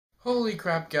Holy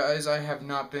crap, guys, I have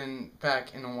not been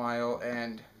back in a while,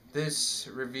 and this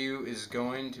review is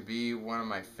going to be one of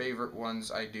my favorite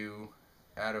ones I do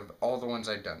out of all the ones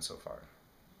I've done so far.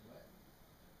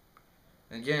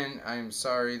 Again, I'm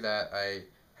sorry that I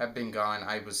have been gone.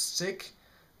 I was sick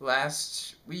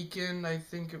last weekend, I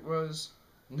think it was.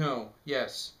 No,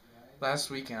 yes.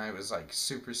 Last weekend I was like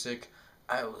super sick.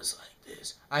 I was like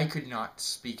this. I could not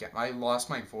speak. I lost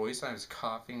my voice. I was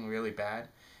coughing really bad.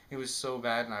 It was so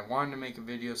bad, and I wanted to make a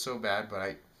video so bad,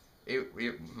 but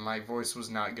my voice was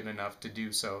not good enough to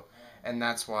do so, and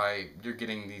that's why you're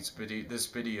getting this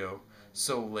video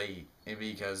so late,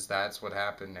 because that's what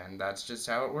happened, and that's just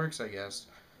how it works, I guess.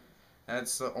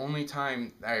 That's the only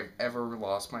time I've ever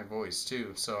lost my voice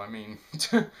too. So I mean,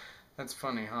 that's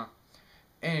funny, huh?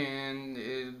 And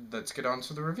let's get on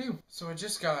to the review. So I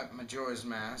just got Majora's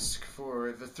Mask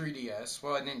for the 3DS.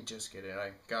 Well, I didn't just get it.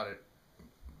 I got it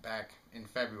back in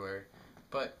February.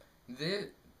 But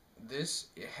this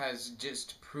has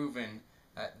just proven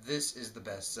that this is the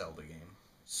best Zelda game.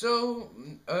 So,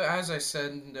 as I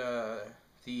said,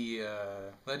 the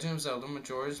Legend of Zelda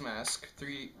Majora's Mask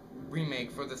 3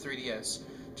 remake for the 3DS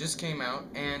just came out,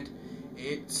 and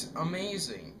it's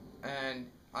amazing. And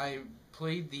I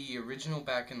played the original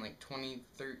back in like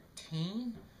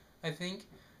 2013, I think.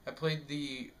 I played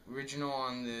the original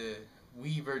on the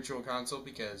Wii Virtual Console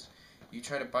because you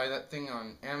try to buy that thing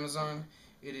on Amazon,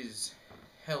 it is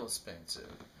hell expensive.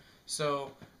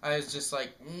 So I was just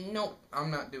like, nope,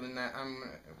 I'm not doing that. I'm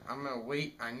gonna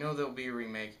wait. I know there'll be a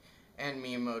remake, and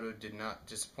Miyamoto did not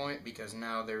disappoint because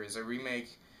now there is a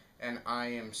remake, and I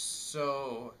am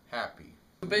so happy.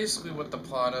 Basically, what the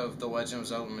plot of The Legend of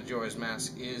Zelda Majora's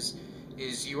Mask is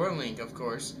you are Link, of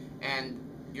course, and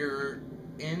you're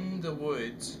in the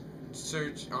woods,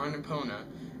 search on Epona,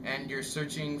 and you're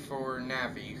searching for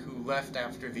Navi, who left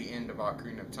after the end of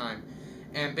Ocarina of Time.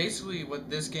 And basically what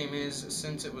this game is,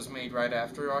 since it was made right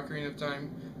after Ocarina of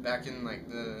Time, back in like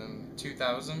the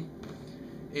 2000,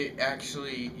 it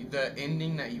actually, the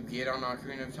ending that you get on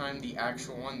Ocarina of Time, the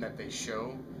actual one that they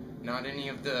show, not any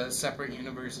of the separate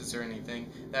universes or anything,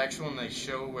 the actual one they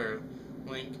show where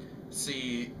Link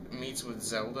meets with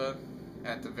Zelda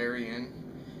at the very end,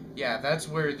 yeah, that's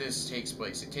where this takes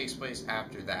place. It takes place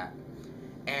after that.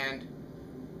 And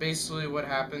basically what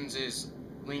happens is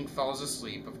Link falls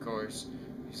asleep, of course.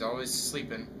 He's always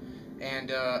sleeping. And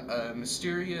a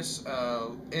mysterious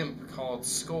imp called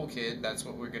Skull Kid, that's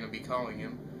what we're going to be calling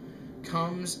him,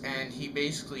 comes and he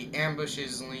basically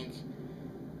ambushes Link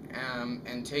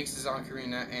and takes his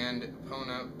ocarina and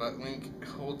Epona, but Link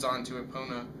holds on to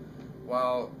Epona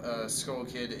while Skull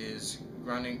Kid is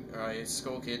trying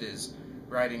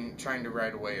to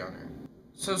ride away on her.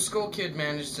 So Skull Kid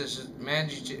manages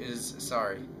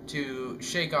to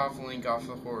shake off Link off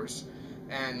the horse,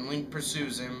 and Link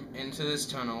pursues him into this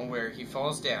tunnel where he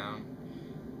falls down,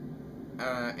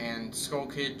 and Skull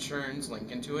Kid turns Link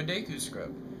into a Deku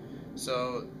Scrub.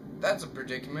 So that's a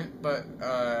predicament, but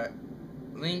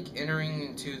Link entering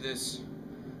into this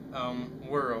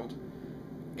world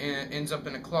ends up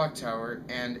in a clock tower,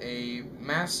 and a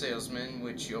mask salesman,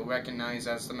 which you'll recognize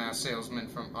as the mask salesman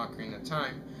from Ocarina of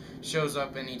Time, shows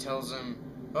up and he tells him,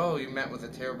 "Oh, you met with a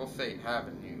terrible fate,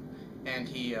 haven't you?" And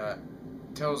he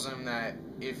tells him that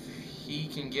if he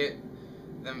can get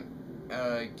the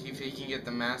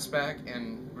mask back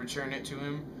and return it to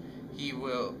him, he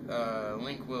will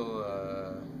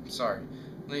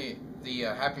the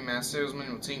Happy Mask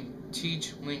Salesman will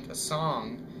teach Link a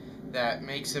song that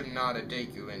makes him not a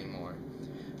Deku anymore.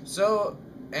 So,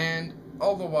 and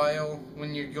all the while,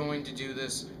 when you're going to do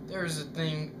this, there's a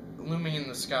thing looming in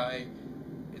the sky.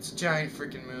 It's a giant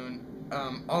freaking moon,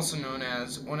 also known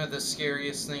as one of the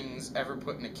scariest things ever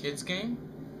put in a kid's game.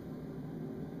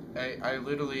 I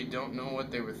literally don't know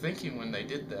what they were thinking when they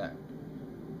did that.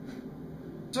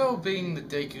 So, being the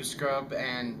Deku Scrub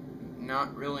and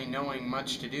not really knowing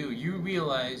much to do, you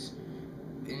realize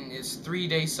in this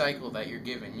 3-day cycle that you're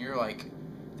given, you're like,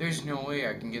 there's no way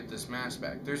I can get this mask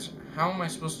back. How am I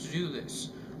supposed to do this?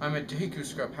 I'm a Deku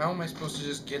Scrub. How am I supposed to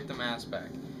just get the mask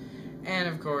back? And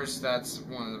of course, that's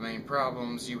one of the main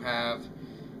problems you have.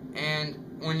 And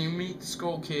when you meet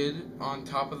Skull Kid on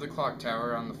top of the clock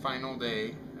tower on the final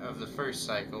day of the first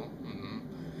cycle,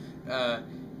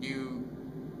 you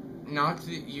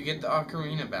get the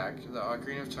ocarina back, the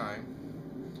Ocarina of Time,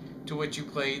 to which you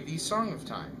play the Song of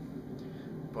Time.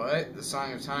 But the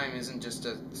Song of Time isn't just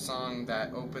a song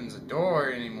that opens a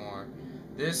door anymore.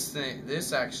 This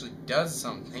actually does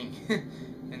something.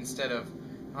 Instead of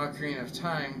Ocarina of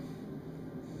Time,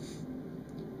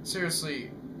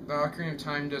 seriously, the Ocarina of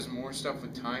Time does more stuff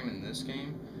with time in this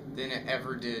game than it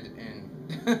ever did in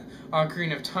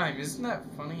Ocarina of Time. Isn't that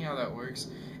funny how that works?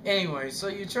 Anyway, so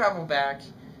you travel back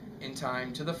in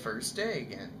time to the first day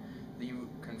again. You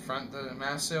confront the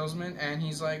mask salesman, and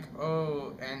he's like,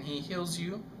 oh, and he heals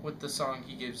you with the song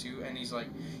he gives you, and he's like,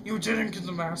 you didn't get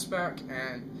the mask back,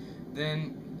 and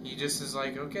then he just is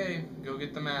like, okay, go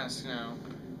get the mask now.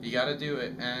 You gotta do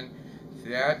it, and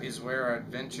that is where our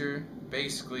adventure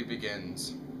basically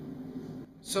begins.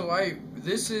 So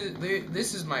this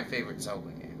is my favorite Zelda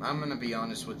game. I'm gonna be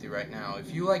honest with you right now.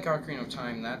 If you like Ocarina of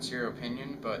Time, that's your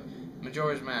opinion, but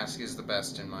Majora's Mask is the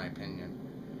best in my opinion.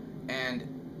 And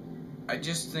I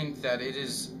just think that it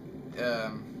is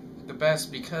the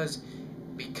best because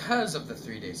of the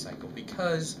 3-day cycle,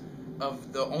 because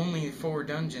of the only 4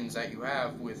 dungeons that you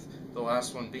have, with the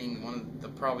last one being one of the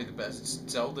probably the best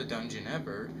Zelda dungeon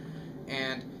ever,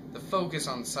 and the focus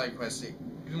on side quests.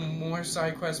 More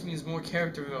side quests means more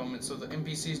character development, so the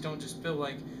NPCs don't just feel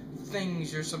like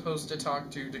things you're supposed to talk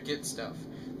to get stuff.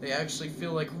 They actually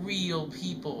feel like real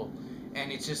people,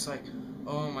 and it's just like,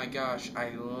 oh my gosh,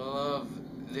 I love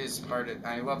this part.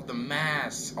 I love the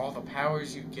masks, all the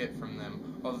powers you get from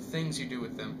them, all the things you do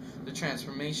with them, the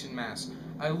transformation mask.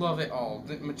 I love it all.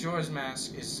 The Majora's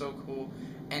Mask is so cool,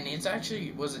 and it's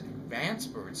actually was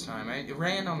advanced for its time. It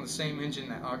ran on the same engine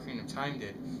that Ocarina of Time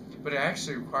did, but it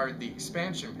actually required the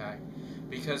expansion pack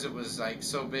because it was like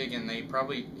so big, and they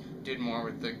probably did more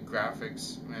with the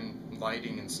graphics and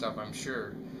lighting and stuff, I'm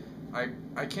sure.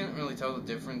 I can't really tell the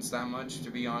difference that much,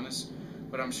 to be honest,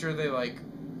 but I'm sure they like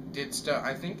did stuff.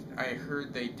 I think I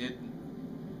heard they did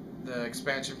the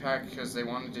expansion pack because they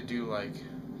wanted to do like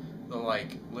the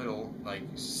like little like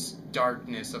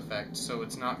darkness effect, so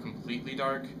it's not completely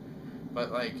dark,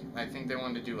 but like I think they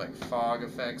wanted to do like fog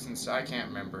effects and stuff. I can't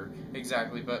remember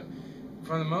exactly, but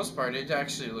for the most part it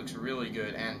actually looks really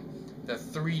good, and the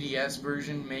 3DS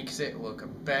version makes it look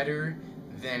better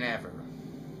than ever.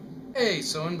 Hey,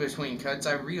 so in between cuts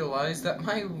I realized that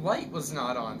my light was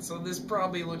not on, so this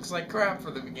probably looks like crap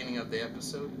for the beginning of the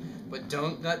episode, but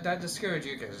don't let that discourage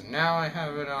you, because now I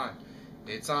have it on.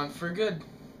 It's on for good.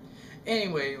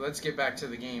 Anyway, let's get back to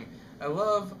the game. I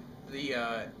love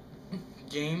the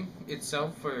game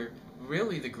itself, for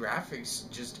really the graphics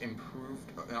just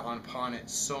improved upon it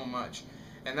so much,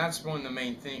 and that's one of the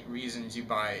main reasons you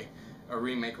buy a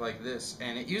remake like this.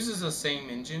 And it uses the same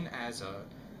engine as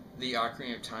the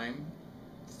Ocarina of Time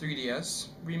 3DS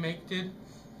remake did,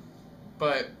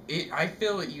 but I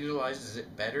feel it utilizes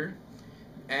it better.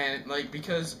 And like,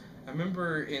 because I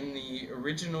remember in the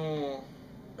original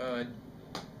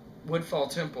Woodfall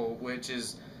Temple, which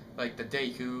is like the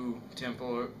Deku Temple,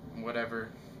 or whatever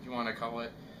you want to call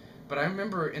it. But I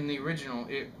remember in the original,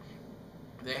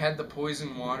 they had the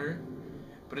poison water,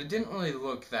 but it didn't really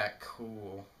look that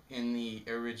cool in the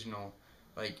original,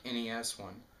 like NES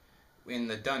one, in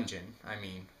the dungeon. I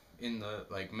mean, in the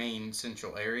like main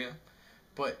central area.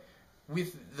 But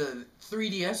with the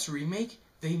 3DS remake,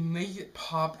 they made it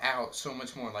pop out so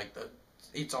much more. Like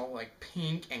it's all like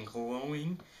pink and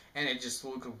glowing, and it just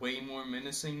looked way more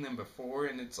menacing than before.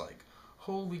 And it's like,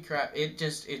 holy crap! It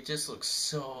just looks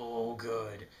so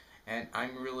good, and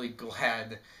I'm really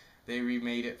glad they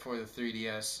remade it for the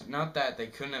 3DS. Not that they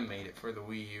couldn't have made it for the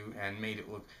Wii U and made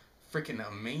it look freaking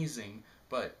amazing,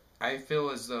 but I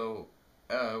feel as though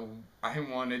I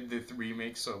wanted the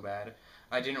remake so bad.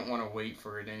 I didn't want to wait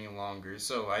for it any longer,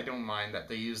 so I don't mind that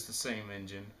they used the same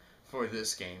engine for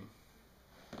this game.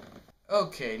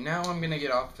 Okay, now I'm going to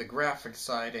get off the graphics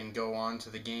side and go on to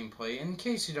the gameplay. In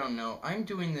case you don't know, I'm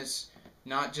doing this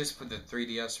not just for the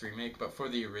 3DS remake, but for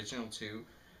the original too.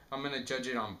 I'm going to judge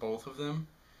it on both of them.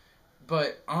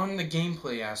 But on the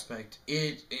gameplay aspect,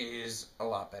 it is a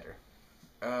lot better.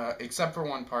 Except for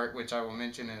one part, which I will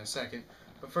mention in a second.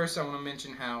 But first I want to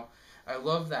mention how I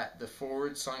love that the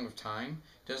forward Song of Time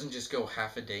doesn't just go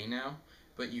half a day now,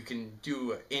 but you can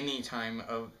do any time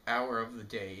of hour of the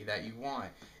day that you want.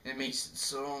 And it makes it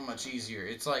so much easier.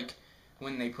 It's like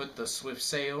when they put the Swift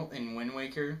Sail in Wind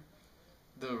Waker,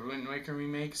 the Wind Waker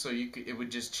remake, so it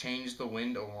would just change the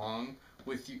wind along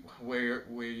with you where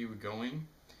you were going,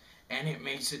 and it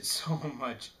makes it so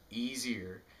much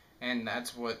easier. And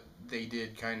that's what they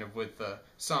did kind of with the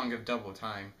Song of Double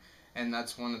Time, and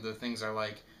that's one of the things I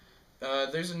like.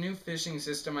 There's a new fishing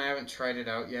system. I haven't tried it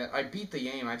out yet. I beat the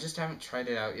game. I just haven't tried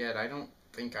it out yet. I don't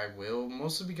think I will,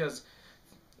 mostly because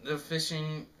the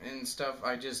fishing and stuff,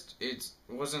 it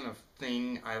wasn't a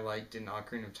thing I liked in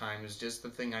Ocarina of Time. It's just the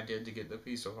thing I did to get the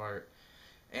piece of art.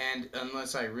 And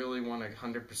unless I really want to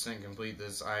 100% complete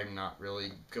this, I'm not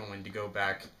really going to go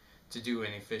back to do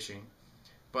any fishing.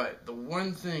 But the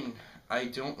one thing I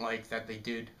don't like that they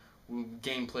did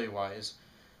gameplay-wise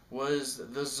was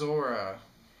the Zora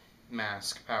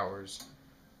mask powers.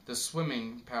 The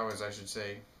swimming powers, I should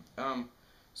say.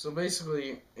 So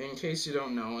basically, in case you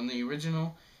don't know, in the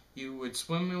original, you would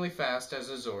swim really fast as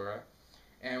a Zora,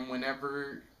 and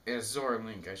as Zora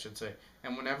Link, I should say,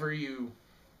 and whenever you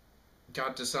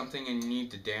got to something and you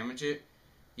need to damage it,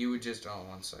 you would just,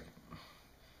 one second.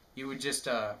 You would just,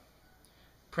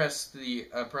 press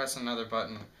another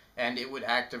button, and it would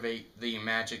activate the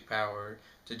magic power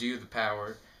to do the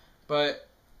power,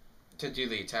 to do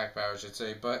the attack power, I should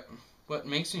say. But what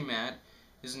makes me mad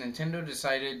is Nintendo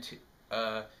decided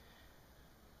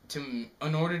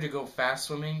in order to go fast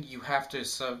swimming, you have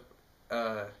to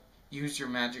use your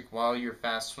magic while you're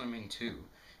fast swimming too.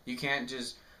 You can't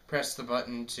just press the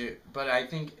button but I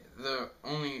think no,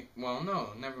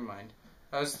 never mind.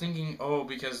 I was thinking,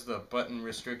 because the button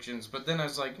restrictions, but then I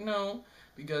was like, no,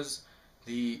 because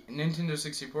the Nintendo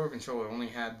 64 controller only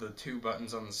had the 2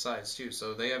 buttons on the sides too,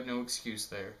 so they have no excuse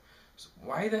there. So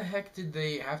why the heck did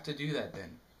they have to do that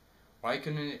then? Why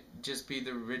couldn't it just be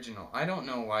the original? I don't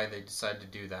know why they decided to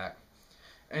do that.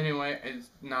 Anyway, it's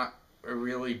not a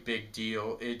really big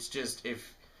deal. It's just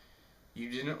if you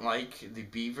didn't like the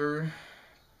Beaver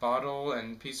Bottle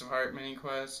and Piece of Heart mini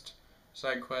quest,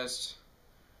 side quest,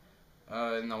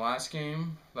 in the last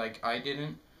game, like I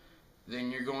didn't,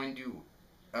 then you're going to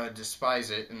despise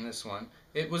it in this one.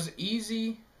 It was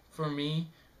easy for me.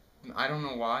 I don't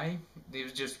know why.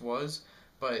 It just was.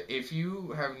 But if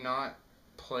you have not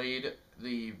played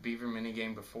the Beaver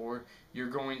minigame before, you're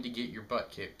going to get your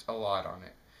butt kicked a lot on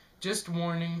it. Just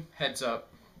warning, heads up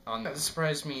on that. What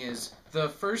surprised me is the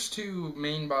first 2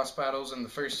 main boss battles and the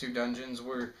first 2 dungeons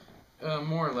were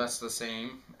more or less the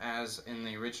same as in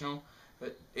the original.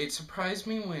 But it surprised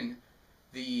me when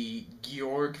the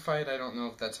Georg fight, I don't know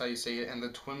if that's how you say it, and the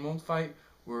Twin Mold fight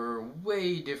were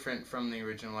way different from the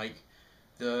original. Like,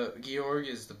 the Georg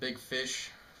is the big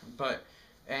fish,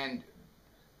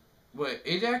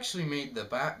 it actually made the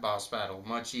boss battle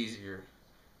much easier,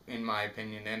 in my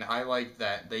opinion, and I like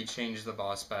that they changed the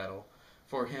boss battle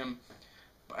for him.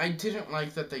 I didn't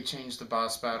like that they changed the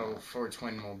boss battle for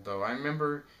Twin Mold, though.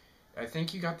 I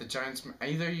think you got the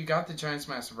either you got the Giant's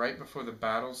Mask right before the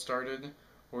battle started,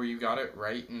 or you got it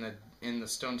right in the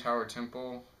Stone Tower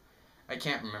Temple. I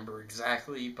can't remember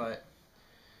exactly, but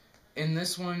in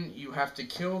this one you have to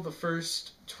kill the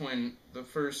first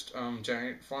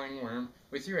giant flying worm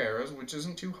with your arrows, which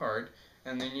isn't too hard,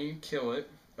 and then you kill it.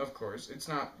 Of course, it's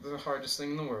not the hardest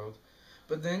thing in the world.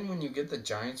 But then when you get the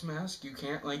Giant's Mask, you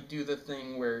can't like do the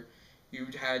thing where you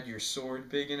had your sword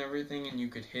big and everything and you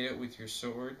could hit it with your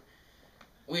sword,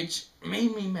 which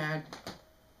made me mad.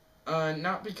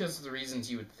 Not because of the reasons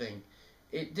you would think.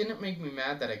 It didn't make me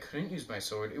mad that I couldn't use my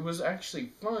sword. It was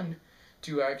actually fun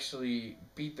to actually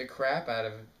beat the crap out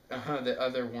of the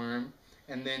other worm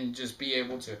and then just be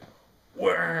able to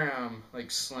wham,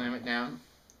 like slam it down.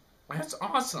 That's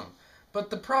awesome. But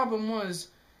the problem was,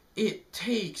 it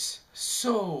takes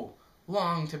so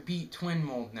long to beat Twin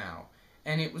Mold now.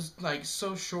 And it was like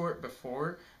so short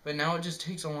before, but now it just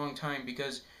takes a long time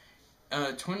because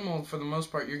Twin Mold, for the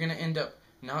most part, you're going to end up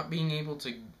not being able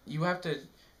to, you have to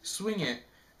swing it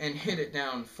and hit it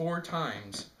down 4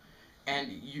 times.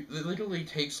 And it literally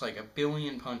takes like 1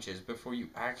 billion punches before you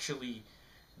actually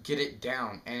get it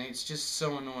down. And it's just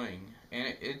so annoying.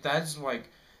 And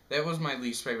that was my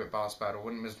least favorite boss battle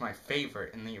when it was my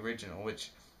favorite in the original,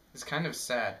 which is kind of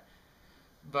sad.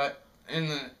 But in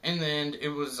the end,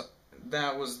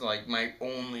 that was like my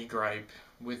only gripe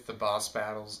with the boss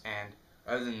battles, and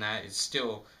other than that,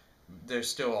 they're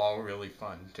still all really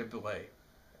fun to play.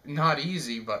 Not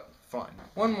easy, but fun.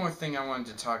 One more thing I wanted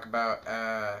to talk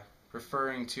about,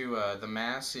 referring to the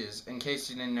mask, is, in case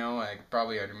you didn't know, I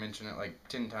probably already mentioned it like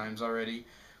 10 times already,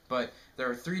 but there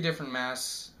are 3 different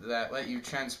masks that let you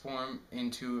transform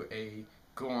into a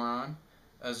Goron,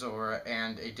 a Zora,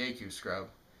 and a Deku Scrub,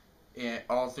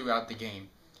 all throughout the game.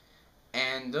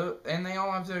 And they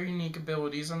all have their unique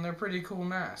abilities, and they're pretty cool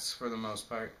masks for the most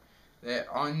part.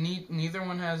 Neither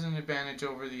one has an advantage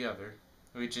over the other,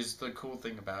 which is the cool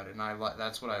thing about it, and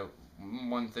that's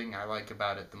one thing I like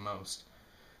about it the most.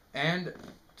 And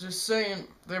just saying,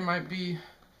 there might be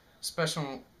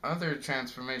special other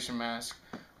transformation mask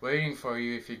waiting for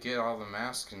you if you get all the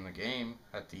masks in the game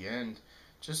at the end.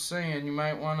 Just saying, you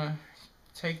might want to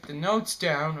take the notes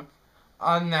down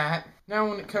on that. Now,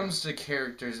 when it comes to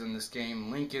characters in this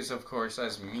game, Link is, of course,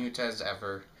 as mute as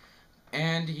ever,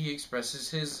 and he expresses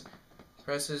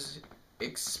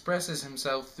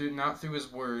himself not through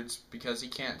his words because he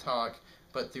can't talk,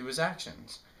 but through his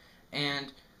actions.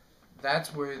 And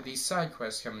that's where these side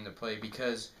quests come into play,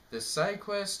 because the side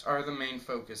quests are the main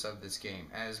focus of this game.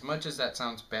 As much as that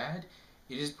sounds bad,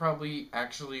 it is probably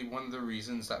actually one of the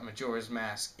reasons that Majora's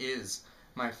Mask is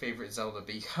my favorite Zelda,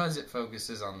 because it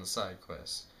focuses on the side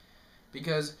quests.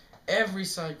 Because every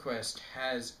side quest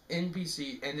has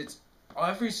NPC, and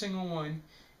every single one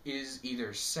is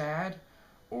either sad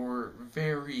or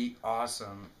very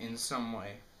awesome in some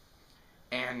way.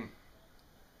 And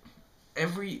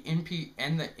every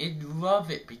it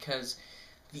love it because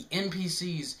the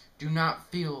NPCs do not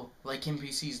feel like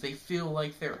NPCs. They feel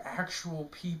like they're actual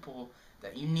people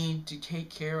that you need to take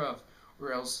care of,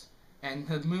 or else, and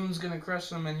the moon's gonna crush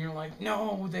them, and you're like,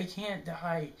 no, they can't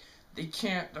die. They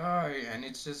can't die. And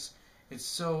it's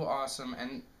so awesome.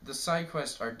 And the side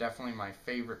quests are definitely my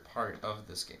favorite part of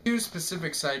this game. Two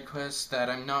specific side quests that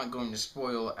I'm not going to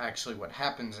spoil actually what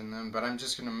happens in them, but I'm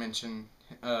just going to mention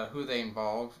who they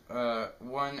involve.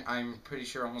 One I'm pretty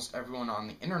sure almost everyone on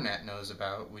the internet knows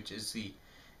about, which is the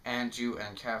Anju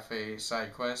and Cafe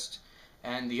side quest,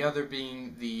 and the other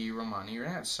being the Romani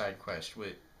Ranch side quest,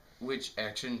 which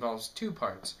actually involves two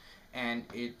parts, and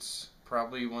it's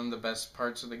probably one of the best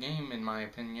parts of the game in my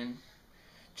opinion.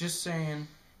 Just saying.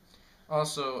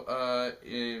 Also,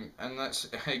 unless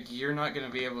you're not gonna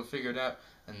be able to figure it out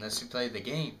unless you play the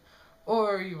game,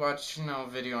 or you watch a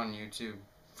video on YouTube.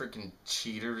 Freaking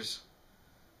cheaters.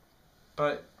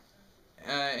 But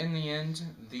in the end,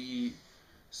 the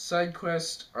side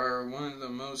quests are one of the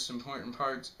most important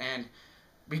parts, and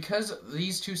because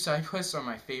these two side quests are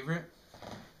my favorite,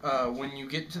 when you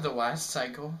get to the last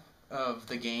cycle of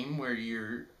the game where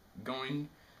you're going,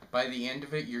 by the end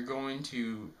of it, you're going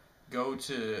to go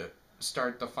to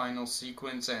start the final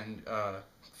sequence and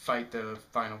fight the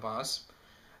final boss.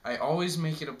 I always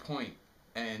make it a point,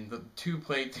 and the two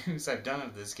playthroughs I've done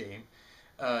of this game,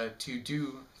 to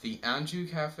do the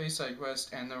Anju Cafe side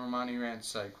quest and the Romani Ranch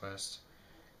side quest,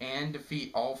 and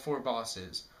defeat all 4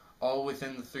 bosses, all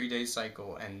within the 3-day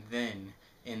cycle, and then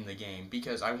in the game,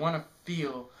 because I want to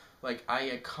feel like I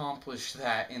accomplished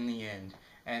that in the end,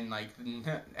 and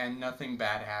and nothing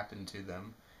bad happened to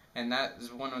them. And that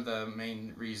is one of the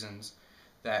main reasons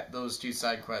that those two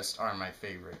side quests are my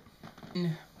favorite.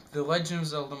 The Legend of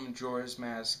Zelda Majora's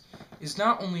Mask is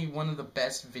not only one of the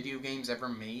best video games ever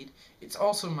made, it's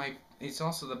also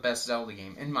the best Zelda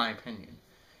game in my opinion.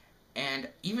 And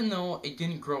even though I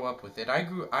didn't grow up with it,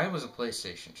 I was a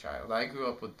PlayStation child. I grew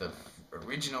up with the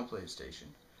original PlayStation.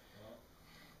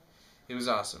 It was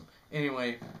awesome.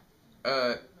 Anyway,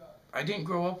 I didn't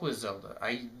grow up with Zelda.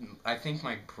 I think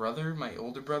my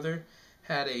older brother,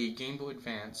 had a Game Boy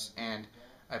Advance, and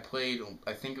I played,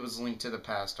 I think it was Link to the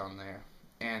Past on there.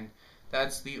 And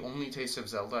that's the only taste of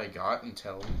Zelda I got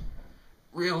until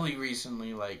really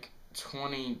recently, like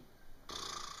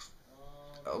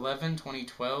 2011,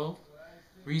 2012,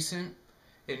 recent,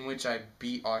 in which I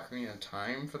beat Ocarina of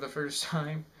Time for the first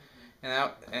time.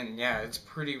 And yeah, it's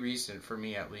pretty recent for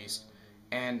me at least.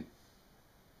 And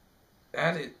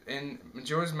in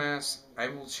Majora's Mask, I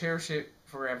will cherish it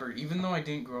forever. Even though I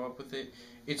didn't grow up with it,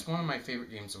 it's one of my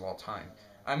favorite games of all time.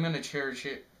 I'm gonna cherish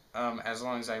it as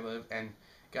long as I live. And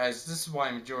guys, this is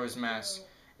why Majora's Mask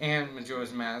and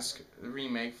Majora's Mask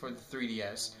remake for the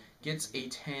 3DS gets a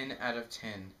 10 out of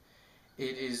 10.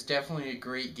 It is definitely a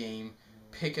great game.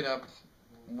 Pick it up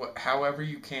however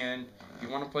you can. If you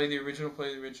want to play the original,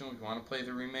 play the original. If you want to play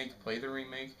the remake, play the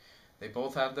remake. They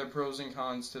both have their pros and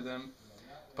cons to them.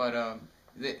 But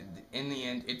in the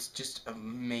end, it's just an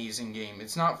amazing game.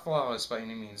 It's not flawless by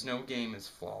any means. No game is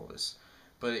flawless.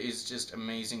 But it's just an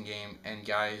amazing game. And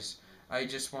guys, I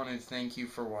just want to thank you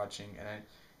for watching. And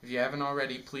if you haven't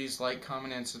already, please like,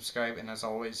 comment, and subscribe. And as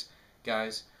always,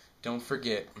 guys, don't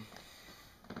forget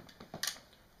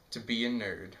to be a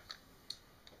nerd.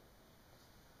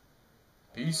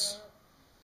 Peace.